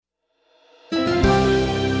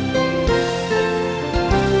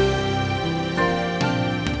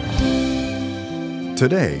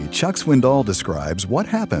Today, Chuck Swindoll describes what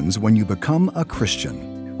happens when you become a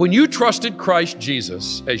Christian. When you trusted Christ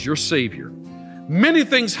Jesus as your Savior, many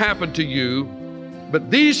things happened to you, but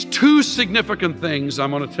these two significant things I'm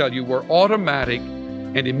going to tell you were automatic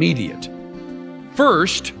and immediate.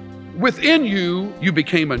 First, within you, you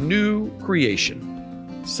became a new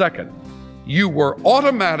creation. Second, you were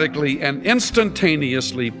automatically and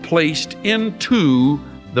instantaneously placed into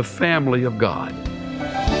the family of God.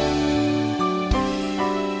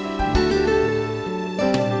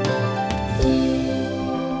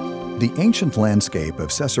 The ancient landscape of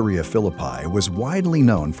Caesarea Philippi was widely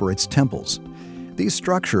known for its temples. These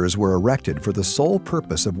structures were erected for the sole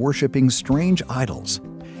purpose of worshiping strange idols.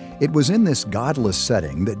 It was in this godless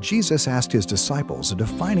setting that Jesus asked his disciples a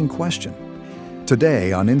defining question.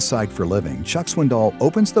 Today on Insight for Living, Chuck Swindoll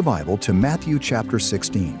opens the Bible to Matthew chapter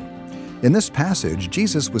 16. In this passage,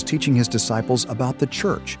 Jesus was teaching his disciples about the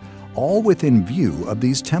church, all within view of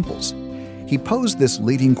these temples. He posed this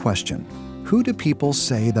leading question: who do people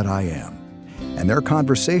say that I am? And their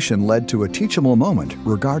conversation led to a teachable moment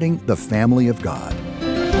regarding the family of God.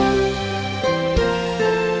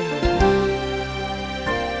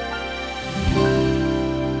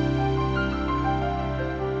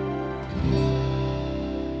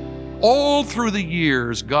 All through the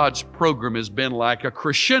years, God's program has been like a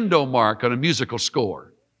crescendo mark on a musical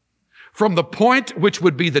score. From the point which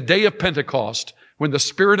would be the day of Pentecost, when the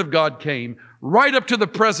Spirit of God came, right up to the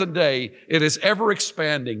present day, it is ever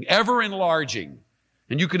expanding, ever enlarging.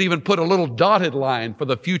 And you could even put a little dotted line for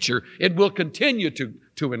the future. It will continue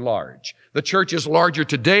to enlarge. The church is larger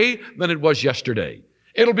today than it was yesterday.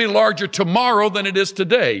 It'll be larger tomorrow than it is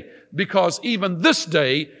today, because even this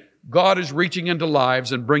day, God is reaching into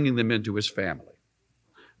lives and bringing them into His family.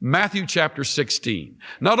 Matthew chapter 16.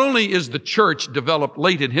 Not only is the church developed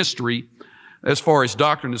late in history, as far as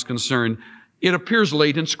doctrine is concerned, it appears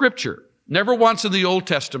late in Scripture. Never once in the Old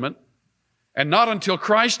Testament, and not until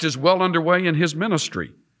Christ is well underway in His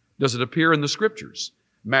ministry does it appear in the Scriptures.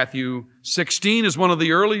 Matthew 16 is one of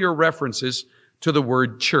the earlier references to the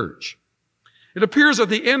word church. It appears at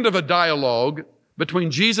the end of a dialogue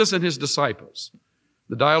between Jesus and His disciples.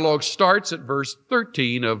 The dialogue starts at verse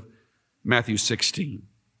 13 of Matthew 16.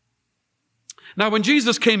 Now, when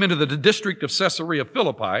Jesus came into the district of Caesarea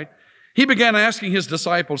Philippi, He began asking His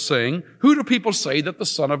disciples, saying, "Who do people say that the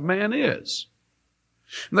Son of Man is?"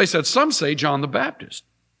 And they said, "Some say John the Baptist,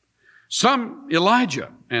 some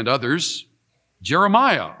Elijah, and others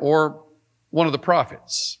Jeremiah or one of the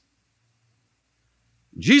prophets."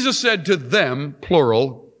 Jesus said to them,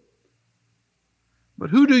 plural, "But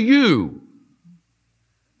who do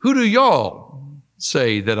y'all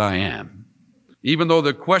say that I am?" Even though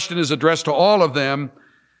the question is addressed to all of them,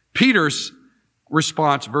 Peter's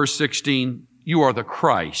response, verse 16, "You are the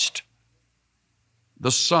Christ,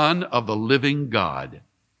 the Son of the living God."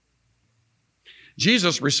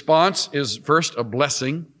 Jesus' response is first a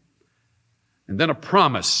blessing, and then a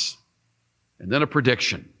promise, and then a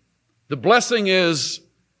prediction. The blessing is,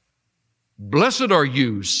 "Blessed are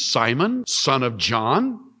you, Simon, son of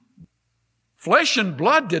John. Flesh and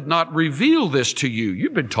blood did not reveal this to you.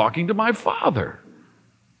 You've been talking to my Father."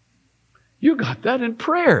 You got that in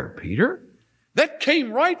prayer, Peter. That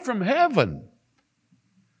came right from heaven.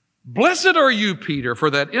 Blessed are you, Peter, for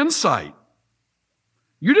that insight.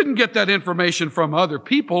 You didn't get that information from other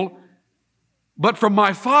people, but from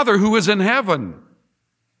my Father who is in heaven.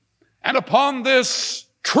 And upon this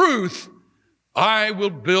truth, I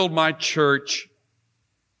will build my church,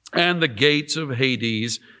 and the gates of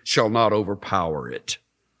Hades shall not overpower it.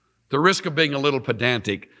 The risk of being a little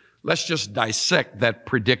pedantic, let's just dissect that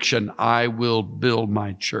prediction, "I will build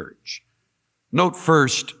my church." Note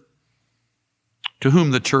first, to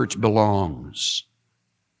whom the church belongs.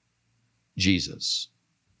 Jesus.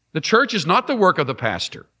 The church is not the work of the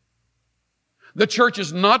pastor. The church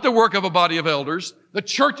is not the work of a body of elders. The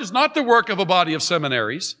church is not the work of a body of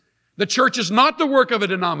seminaries. The church is not the work of a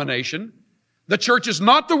denomination. The church is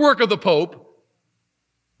not the work of the Pope.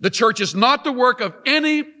 The church is not the work of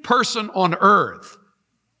any person on earth.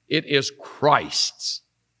 It is Christ's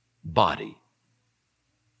body.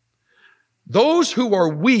 Those who are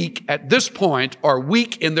weak at this point are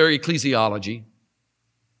weak in their ecclesiology.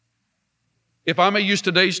 If I may use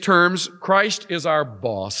today's terms, Christ is our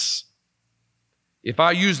boss. If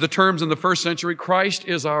I use the terms in the first century, Christ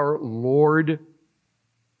is our Lord,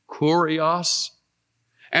 Kurios,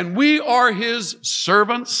 and we are His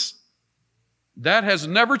servants. That has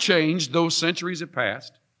never changed, those centuries have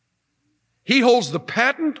passed. He holds the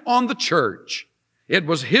patent on the church. It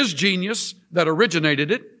was His genius that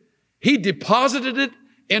originated it. He deposited it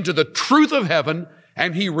into the truth of heaven,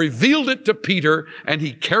 And he revealed it to Peter, and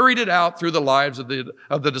he carried it out through the lives of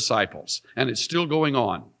the disciples. And it's still going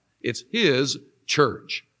on. It's his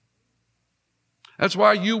church. That's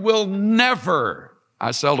why you will never,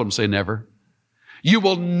 I seldom say never, you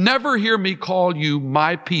will never hear me call you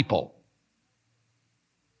my people.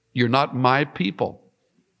 You're not my people.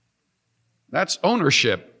 That's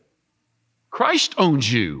ownership. Christ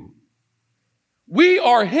owns you. We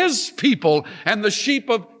are his people and the sheep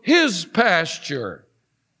of his pasture.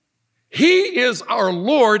 He is our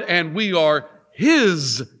Lord and we are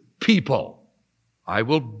his people. I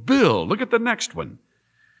will build. Look at the next one.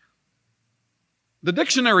 The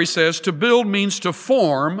dictionary says to build means to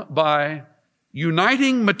form by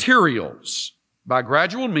uniting materials by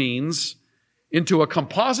gradual means into a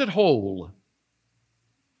composite whole.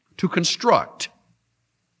 To construct.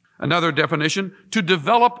 Another definition, to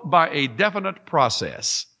develop by a definite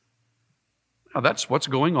process. Now that's what's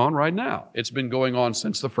going on right now. It's been going on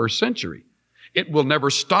since the first century. It will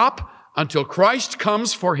never stop until Christ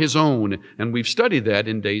comes for his own. And we've studied that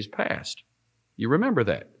in days past. You remember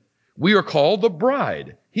that. We are called the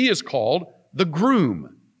bride. He is called the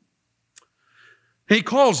groom. He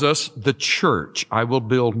calls us the church. I will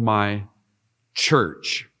build my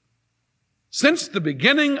church. Since the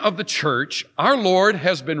beginning of the church, our Lord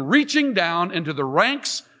has been reaching down into the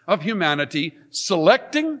ranks of humanity,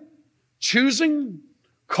 selecting, choosing,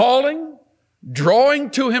 calling, drawing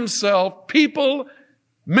to himself people,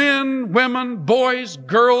 men, women, boys,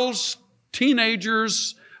 girls,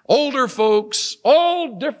 teenagers, older folks,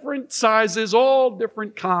 all different sizes, all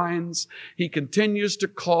different kinds. He continues to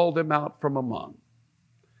call them out from among.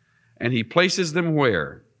 And he places them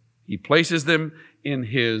where? He places them in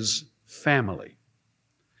his family.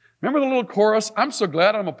 Remember the little chorus? I'm so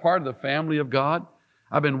glad I'm a part of the family of God.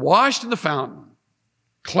 I've been washed in the fountain,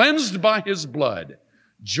 cleansed by his blood,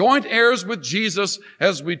 joint heirs with Jesus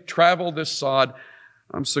as we travel this sod.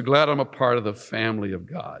 I'm so glad I'm a part of the family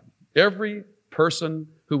of God. Every person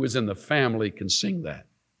who is in the family can sing that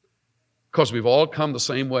because we've all come the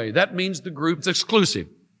same way. That means the group is exclusive.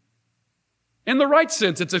 In the right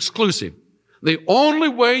sense, it's exclusive. The only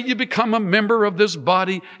way you become a member of this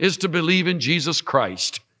body is to believe in Jesus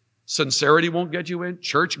Christ. Sincerity won't get you in.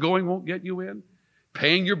 Church going won't get you in.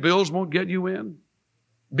 Paying your bills won't get you in.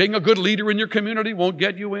 Being a good leader in your community won't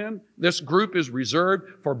get you in. This group is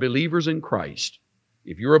reserved for believers in Christ.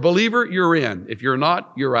 If you're a believer, you're in. If you're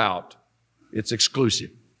not, you're out. It's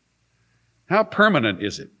exclusive. How permanent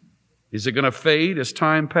is it? Is it going to fade as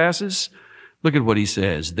time passes? Look at what he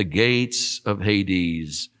says. The gates of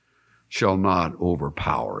Hades shall not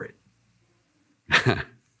overpower it.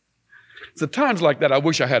 It's at times like that I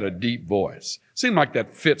wish I had a deep voice. Seems like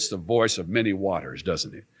that fits the voice of many waters,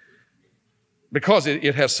 doesn't it? Because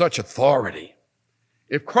it has such authority.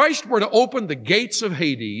 If Christ were to open the gates of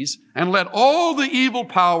Hades and let all the evil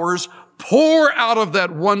powers pour out of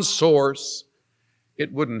that one source,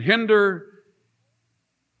 it wouldn't hinder,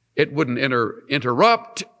 it wouldn't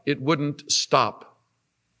interrupt, it wouldn't stop.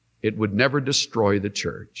 It would never destroy the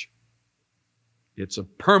church. It's a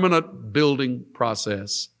permanent building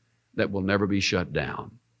process that will never be shut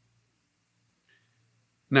down.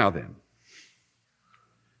 Now then,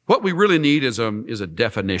 what we really need is a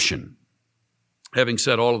definition. Having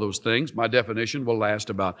said all of those things, my definition will last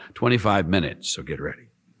about 25 minutes, so get ready.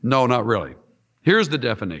 No, not really. Here's the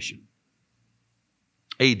definition.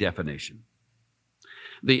 A definition.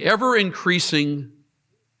 The ever-increasing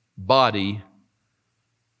body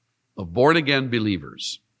of born-again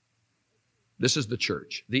believers. This is the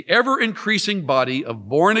church. The ever-increasing body of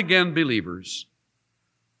born-again believers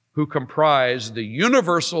who comprise the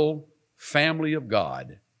universal family of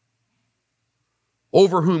God,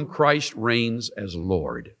 over whom Christ reigns as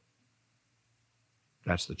Lord.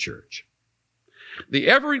 That's the church. The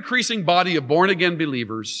ever-increasing body of born-again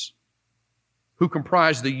believers who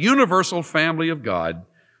comprise the universal family of God,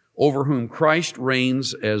 over whom Christ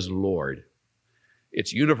reigns as Lord.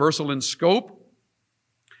 It's universal in scope.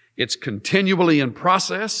 It's continually in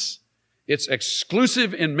process. It's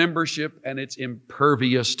exclusive in membership, and it's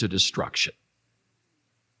impervious to destruction.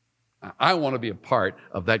 I want to be a part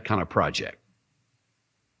of that kind of project.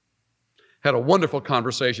 Had a wonderful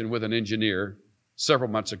conversation with an engineer several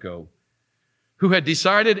months ago who had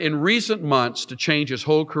decided in recent months to change his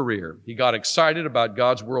whole career. He got excited about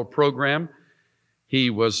God's World Program. He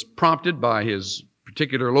was prompted by his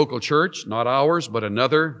particular local church, not ours, but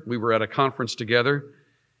another. We were at a conference together.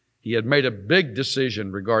 He had made a big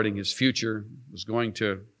decision regarding his future, was going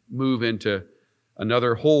to move into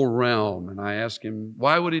another whole realm. And I asked him,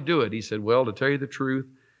 why would he do it? He said, well, to tell you the truth,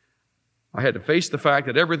 I had to face the fact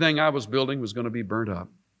that everything I was building was going to be burnt up.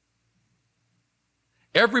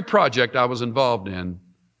 Every project I was involved in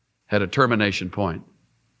had a termination point.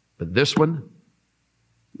 But this one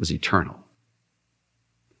was eternal.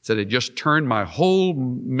 Said it just turned my whole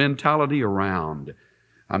mentality around.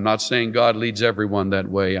 I'm not saying God leads everyone that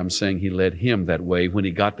way. I'm saying He led him that way when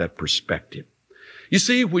he got that perspective. You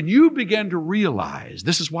see, when you begin to realize,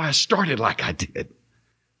 this is why I started like I did.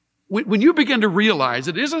 When you begin to realize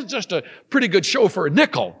it isn't just a pretty good show for a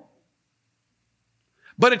nickel,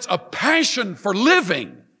 but it's a passion for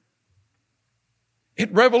living,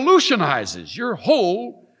 it revolutionizes your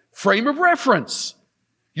whole frame of reference.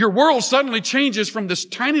 Your world suddenly changes from this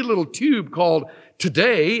tiny little tube called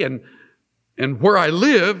today and where I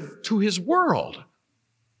live to His world.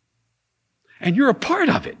 And you're a part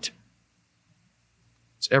of it.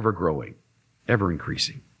 It's ever growing, ever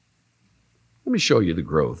increasing. Let me show you the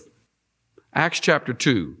growth. Acts chapter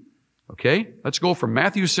 2. Okay? Let's go from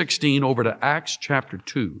Matthew 16 over to Acts chapter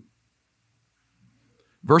 2.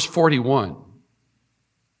 Verse 41.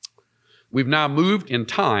 We've now moved in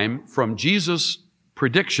time from Jesus'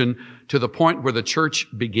 prediction to the point where the church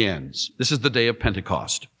begins. This is the day of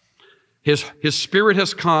Pentecost. His Spirit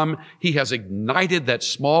has come. He has ignited that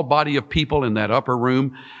small body of people in that upper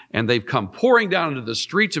room, and they've come pouring down into the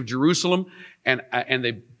streets of Jerusalem, and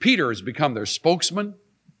Peter has become their spokesman.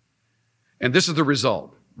 And this is the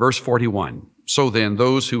result. Verse 41. So then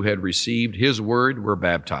those who had received His word were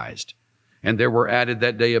baptized, and there were added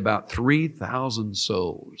that day about 3,000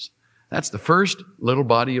 souls. That's the first little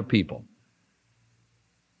body of people.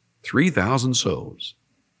 3,000 souls.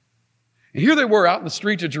 And here they were out in the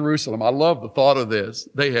streets of Jerusalem. I love the thought of this.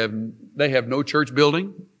 They have no church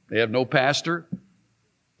building. They have no pastor.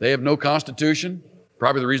 They have no constitution.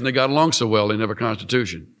 Probably the reason they got along so well, they didn't have a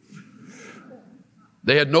constitution.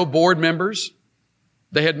 They had no board members.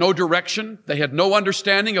 They had no direction. They had no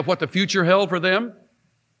understanding of what the future held for them.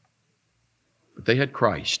 But they had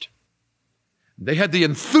Christ. They had the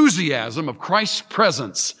enthusiasm of Christ's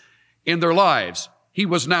presence in their lives. He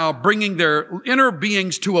was now bringing their inner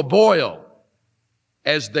beings to a boil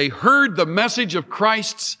as they heard the message of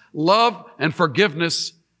Christ's love and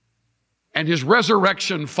forgiveness and His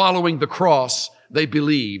resurrection following the cross. They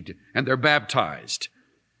believed, and they're baptized.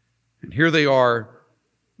 And here they are,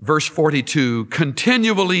 verse 42,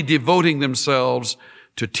 continually devoting themselves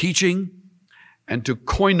to teaching and to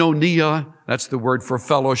koinonia. That's the word for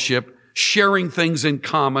fellowship, sharing things in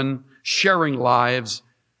common, sharing lives,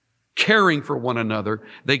 caring for one another.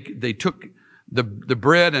 They took the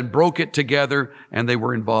bread and broke it together, and they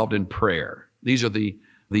were involved in prayer. These are the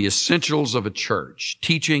essentials of a church: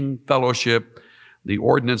 teaching, fellowship, the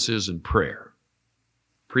ordinances, and prayer.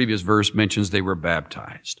 Previous verse mentions they were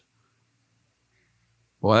baptized.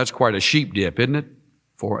 Well, that's quite a sheep dip, isn't it?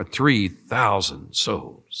 For 3,000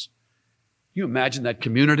 souls. Can you imagine that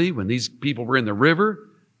community when these people were in the river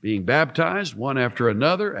being baptized, one after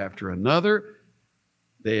another, after another?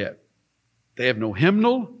 They have no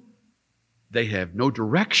hymnal. They have no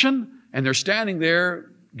direction. And they're standing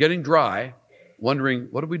there getting dry, wondering,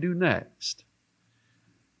 what do we do next?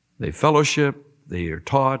 They fellowship, they are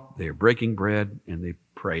taught, they are breaking bread, and they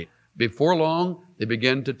pray. Before long, they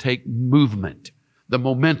begin to take movement. The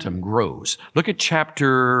momentum grows. Look at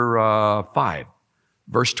chapter 5,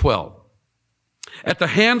 verse 12. At the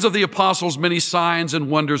hands of the apostles, many signs and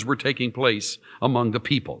wonders were taking place among the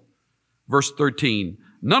people. Verse 13.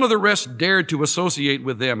 None of the rest dared to associate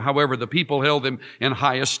with them. However, the people held them in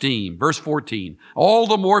high esteem. Verse 14. All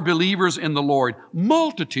the more believers in the Lord,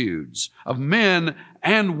 multitudes of men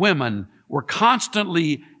and women were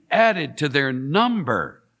constantly added to their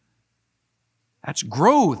number. That's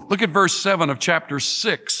growth. Look at verse 7 of chapter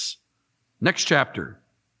 6. Next chapter,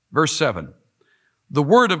 verse 7. The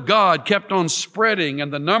word of God kept on spreading,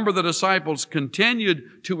 and the number of the disciples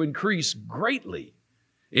continued to increase greatly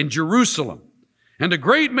in Jerusalem. And a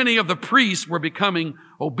great many of the priests were becoming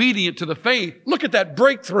obedient to the faith. Look at that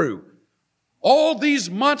breakthrough. All these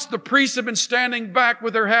months, the priests have been standing back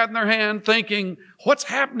with their hat in their hand thinking, what's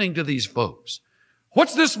happening to these folks?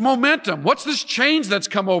 What's this momentum? What's this change that's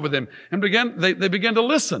come over them? And they begin to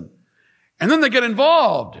listen. And then they get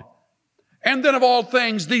involved. And then of all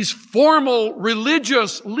things, these formal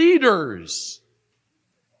religious leaders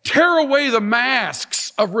tear away the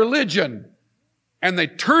masks of religion, and they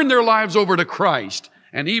turn their lives over to Christ.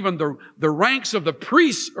 And even the ranks of the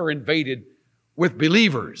priests are invaded with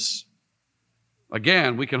believers.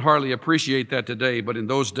 Again, we can hardly appreciate that today, but in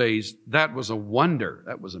those days, that was a wonder.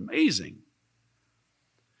 That was amazing.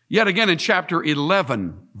 Yet again, in chapter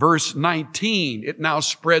 11, verse 19, it now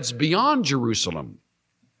spreads beyond Jerusalem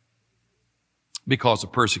because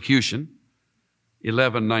of persecution.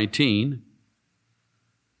 11:19.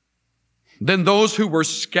 Then those who were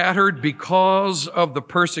scattered because of the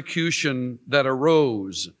persecution that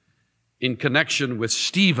arose in connection with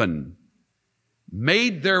Stephen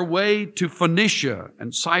made their way to Phoenicia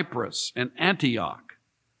and Cyprus and Antioch,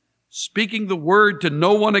 speaking the word to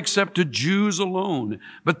no one except to Jews alone.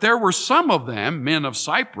 But there were some of them, men of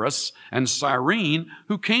Cyprus and Cyrene,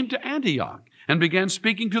 who came to Antioch and began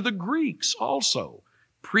speaking to the Greeks also,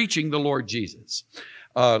 preaching the Lord Jesus.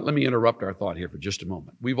 Let me interrupt our thought here for just a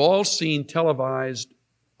moment. We've all seen televised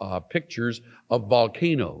pictures of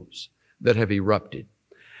volcanoes that have erupted.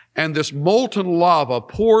 And this molten lava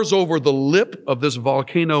pours over the lip of this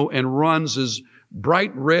volcano and runs as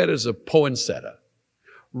bright red as a poinsettia,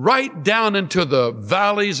 right down into the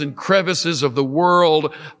valleys and crevices of the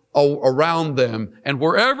world around them. And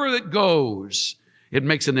wherever it goes, it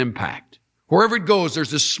makes an impact. Wherever it goes,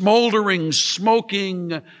 there's this smoldering,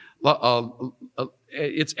 smoking,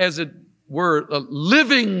 it's as it were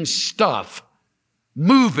living stuff,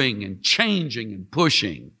 moving and changing and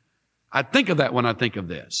pushing. I think of that when I think of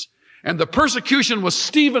this. And the persecution was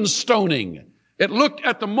Stephen's stoning. It looked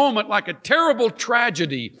at the moment like a terrible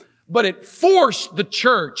tragedy, but it forced the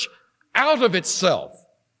church out of itself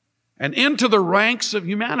and into the ranks of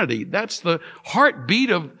humanity. That's the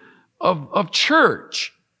heartbeat of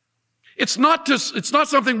church. It's not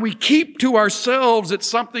something we keep to ourselves. It's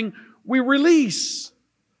something we release.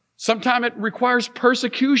 Sometimes it requires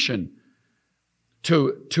persecution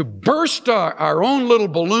to burst our own little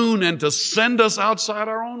balloon and to send us outside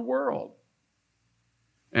our own world.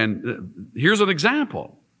 And here's an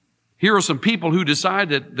example. Here are some people who decide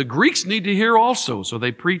that the Greeks need to hear also, so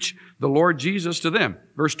they preach the Lord Jesus to them.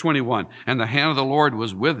 Verse 21, and the hand of the Lord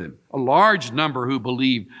was with him. A large number who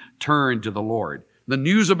believed turned to the Lord. The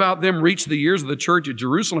news about them reached the ears of the church at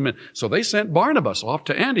Jerusalem, and so they sent Barnabas off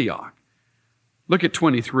to Antioch. Look at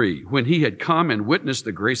 23. When he had come and witnessed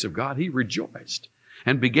the grace of God, he rejoiced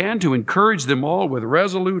and began to encourage them all with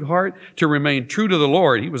resolute heart to remain true to the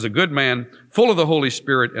Lord. He was a good man, full of the Holy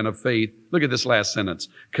Spirit and of faith. Look at this last sentence.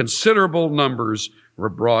 Considerable numbers were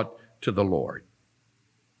brought to the Lord.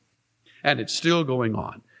 And it's still going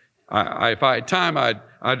on. If I had time,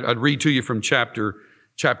 I'd read to you from chapter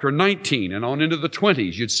 19 and on into the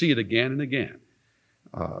 20s. You'd see it again and again.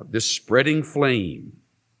 This spreading flame.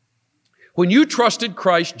 When you trusted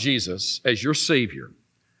Christ Jesus as your Savior,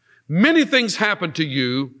 many things happened to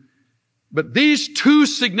you, but these two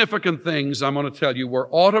significant things I'm going to tell you were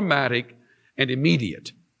automatic and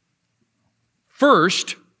immediate.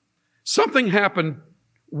 First, something happened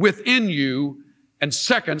within you, and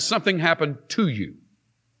second, something happened to you.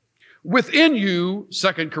 Within you,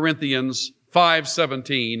 2 Corinthians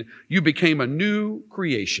 5:17, you became a new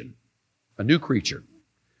creation, a new creature.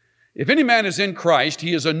 If any man is in Christ,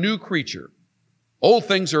 he is a new creature. Old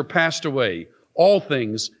things are passed away. All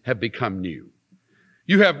things have become new.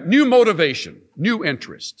 You have new motivation, new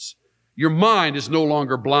interests. Your mind is no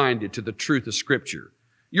longer blinded to the truth of Scripture.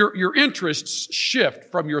 Your interests shift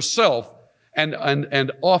from yourself and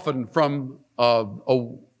often from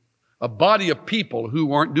a body of people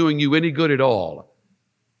who aren't doing you any good at all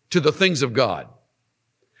to the things of God.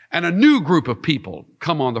 And a new group of people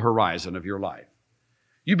come on the horizon of your life.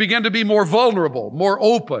 You begin to be more vulnerable, more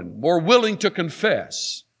open, more willing to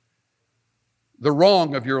confess the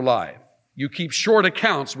wrong of your life. You keep short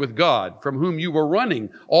accounts with God from whom you were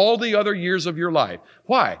running all the other years of your life.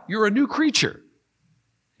 Why? You're a new creature.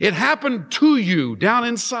 It happened to you down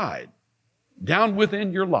inside, down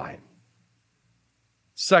within your life.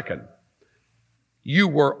 Second, you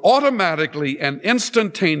were automatically and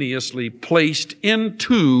instantaneously placed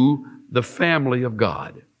into the family of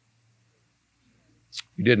God.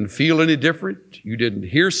 You didn't feel any different. You didn't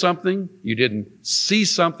hear something. You didn't see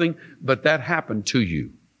something, but that happened to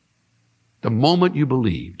you the moment you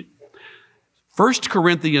believed. 1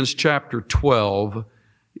 Corinthians chapter 12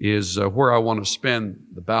 is where I want to spend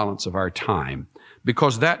the balance of our time,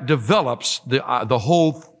 because that develops the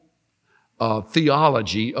whole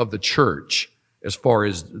theology of the church as far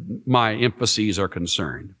as my emphases are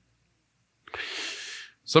concerned.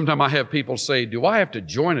 Sometimes I have people say, do I have to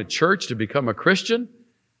join a church to become a Christian?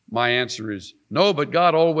 My answer is no, but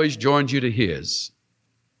God always joins you to His.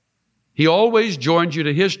 He always joins you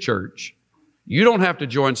to His church. You don't have to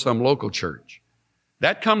join some local church.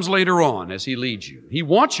 That comes later on as He leads you. He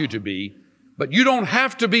wants you to be, but you don't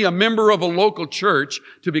have to be a member of a local church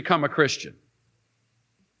to become a Christian.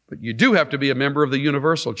 But you do have to be a member of the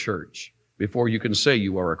universal church before you can say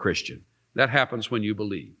you are a Christian. That happens when you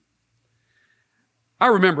believe. I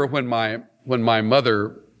remember when my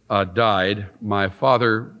mother died, my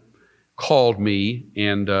father called me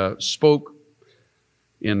and spoke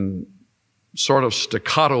in sort of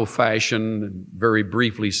staccato fashion, very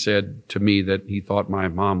briefly said to me that he thought my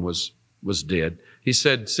mom was dead. He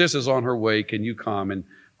said, "Sis is on her way. Can you come?" And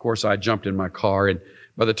of course, I jumped in my car. And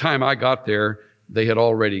by the time I got there, they had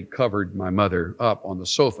already covered my mother up on the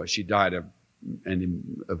sofa. She died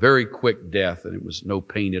a very quick death, and it was no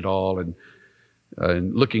pain at all.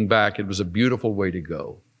 And looking back, it was a beautiful way to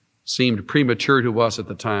go. Seemed premature to us at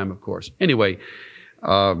the time, of course. Anyway,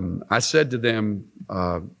 I said to them,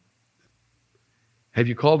 "Have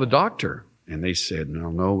you called the doctor?" And they said,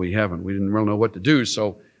 No, we haven't. We didn't really know what to do.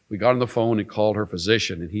 So we got on the phone and called her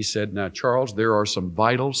physician. And he said, "Now, Charles, there are some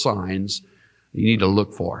vital signs you need to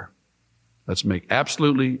look for. Let's make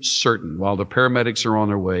absolutely certain while the paramedics are on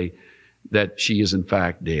their way that she is in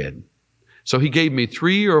fact dead." So he gave me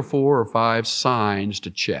 3 or 4 or 5 signs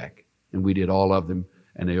to check. And we did all of them.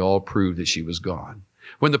 And they all proved that she was gone.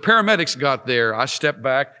 When the paramedics got there, I stepped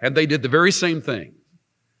back and they did the very same thing.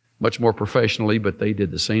 Much more professionally, but they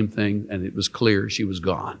did the same thing, and it was clear she was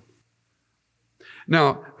gone.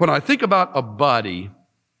 Now, when I think about a body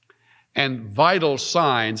and vital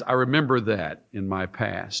signs, I remember that in my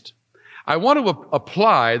past. I want to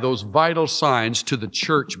apply those vital signs to the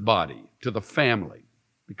church body, to the family,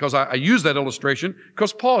 because I use that illustration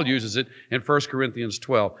because Paul uses it in 1 Corinthians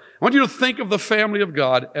 12. I want you to think of the family of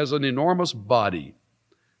God as an enormous body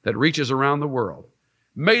that reaches around the world,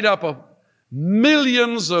 made up of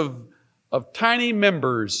millions of tiny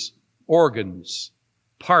members, organs,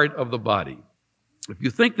 part of the body. If you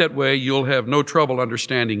think that way, you'll have no trouble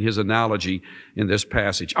understanding his analogy in this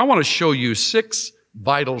passage. I want to show you 6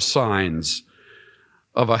 vital signs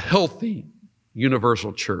of a healthy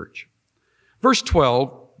universal church. Verse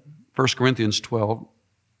 12, 1 Corinthians 12,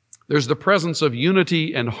 there's the presence of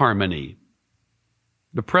unity and harmony.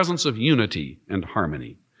 The presence of unity and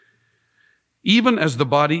harmony. Even as the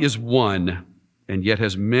body is one, and yet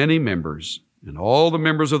has many members, and all the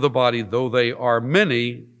members of the body, though they are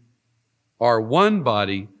many, are one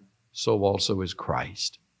body, so also is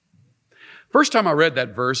Christ. First time I read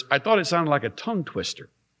that verse, I thought it sounded like a tongue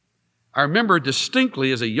twister. I remember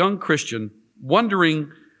distinctly as a young Christian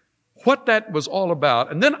wondering what that was all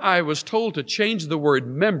about, and then I was told to change the word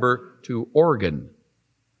member to organ,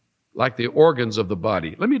 like the organs of the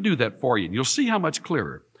body. Let me do that for you, and you'll see how much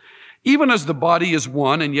clearer. Even as the body is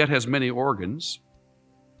one and yet has many organs,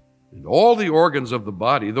 and all the organs of the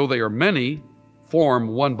body, though they are many, form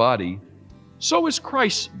one body, so is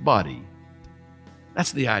Christ's body.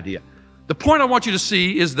 That's the idea. The point I want you to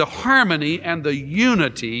see is the harmony and the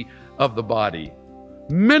unity of the body.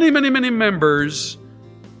 Many, many, many members,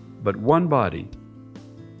 but one body.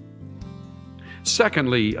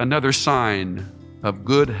 Secondly, another sign of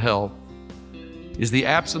good health is the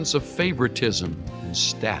absence of favoritism and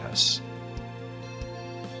status.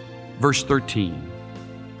 Verse 13,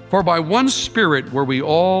 for by one Spirit were we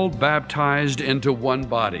all baptized into one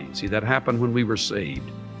body. See, that happened when we were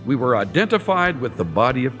saved. We were identified with the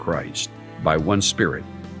body of Christ by one Spirit.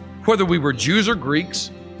 Whether we were Jews or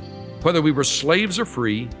Greeks, whether we were slaves or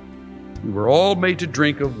free, we were all made to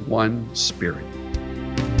drink of one Spirit.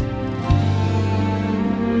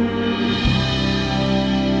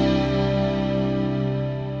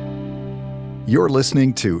 You're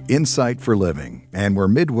listening to Insight for Living, and we're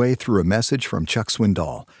midway through a message from Chuck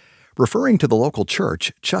Swindoll. Referring to the local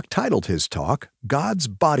church, Chuck titled his talk, God's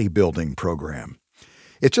Bodybuilding Program.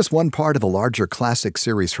 It's just one part of the larger classic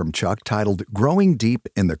series from Chuck titled Growing Deep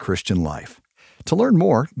in the Christian Life. To learn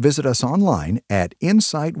more, visit us online at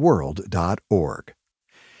insightworld.org.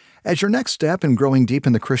 As your next step in growing deep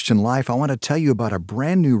in the Christian life, I want to tell you about a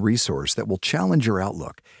brand new resource that will challenge your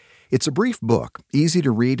outlook. It's a brief book, easy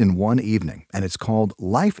to read in one evening, and it's called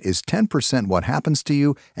Life is 10% What Happens to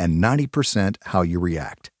You and 90% How You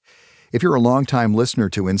React. If you're a longtime listener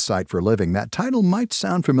to Insight for Living, that title might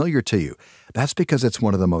sound familiar to you. That's because it's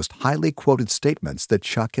one of the most highly quoted statements that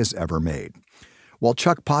Chuck has ever made. While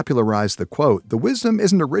Chuck popularized the quote, the wisdom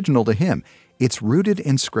isn't original to him. It's rooted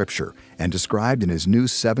in Scripture and described in his new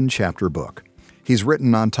 7-chapter book. He's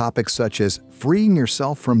written on topics such as freeing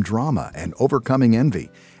yourself from drama and overcoming envy,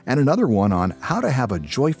 and another one on how to have a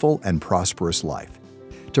joyful and prosperous life.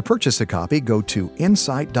 To purchase a copy, go to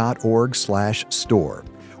insight.org/store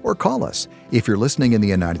or call us. If you're listening in the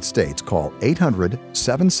United States, call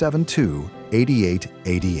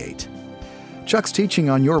 800-772-8888. Chuck's teaching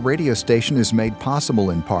on your radio station is made possible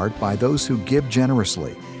in part by those who give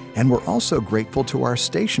generously, and we're also grateful to our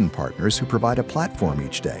station partners who provide a platform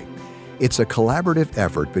each day. It's a collaborative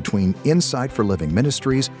effort between Insight for Living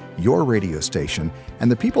Ministries, your radio station,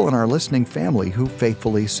 and the people in our listening family who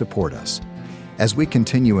faithfully support us. As we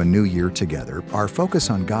continue a new year together, our focus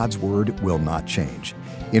on God's Word will not change.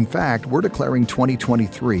 In fact, we're declaring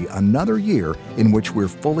 2023 another year in which we're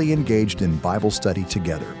fully engaged in Bible study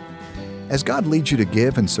together. As God leads you to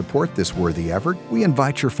give and support this worthy effort, we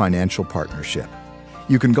invite your financial partnership.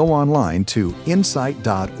 You can go online to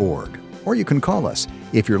insight.org, or you can call us.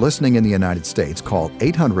 If you're listening in the United States, call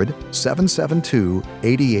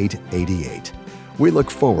 800-772-8888. We look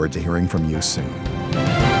forward to hearing from you soon.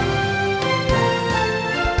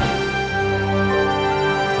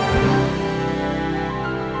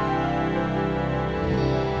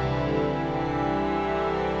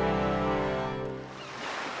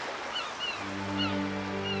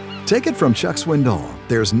 Take it from Chuck Swindoll.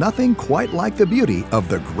 There's nothing quite like the beauty of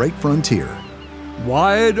the Great Frontier.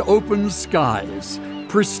 Wide open skies,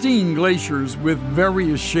 pristine glaciers with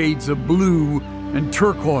various shades of blue and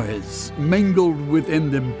turquoise mingled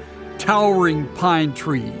within them, towering pine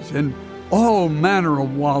trees, and all manner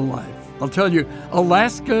of wildlife. I'll tell you,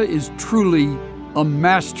 Alaska is truly a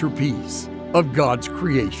masterpiece of God's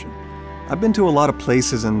creation. I've been to a lot of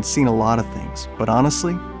places and seen a lot of things, but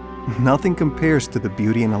honestly, nothing compares to the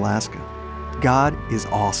beauty in Alaska. God is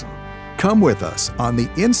awesome. Come with us on the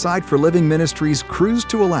Insight for Living Ministries Cruise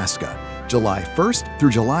to Alaska, July 1st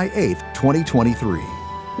through July 8th, 2023.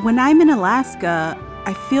 When I'm in Alaska,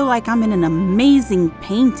 I feel like I'm in an amazing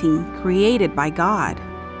painting created by God.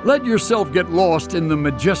 Let yourself get lost in the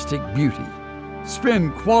majestic beauty.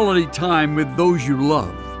 Spend quality time with those you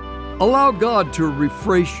love. Allow God to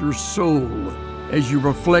refresh your soul as you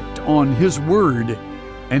reflect on His Word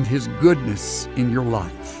and His goodness in your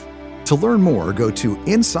life. To learn more, go to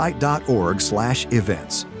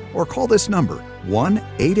insight.org/events or call this number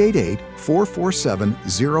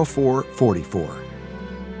 1-888-447-0444.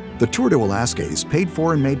 The tour to Alaska is paid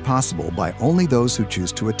for and made possible by only those who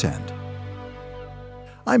choose to attend.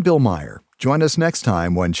 I'm Bill Meyer. Join us next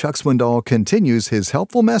time when Chuck Swindoll continues his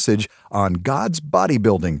helpful message on God's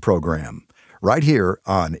bodybuilding program, right here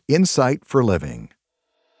on Insight for Living.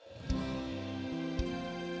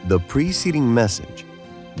 The preceding message,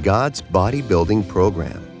 God's Bodybuilding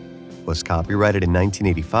Program, was copyrighted in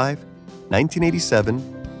 1985,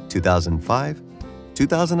 1987, 2005,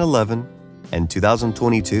 2011, and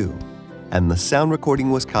 2022, and the sound recording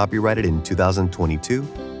was copyrighted in 2022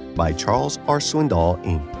 by Charles R. Swindoll,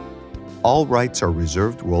 Inc. All rights are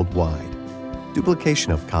reserved worldwide.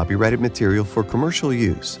 Duplication of copyrighted material for commercial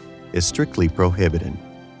use is strictly prohibited.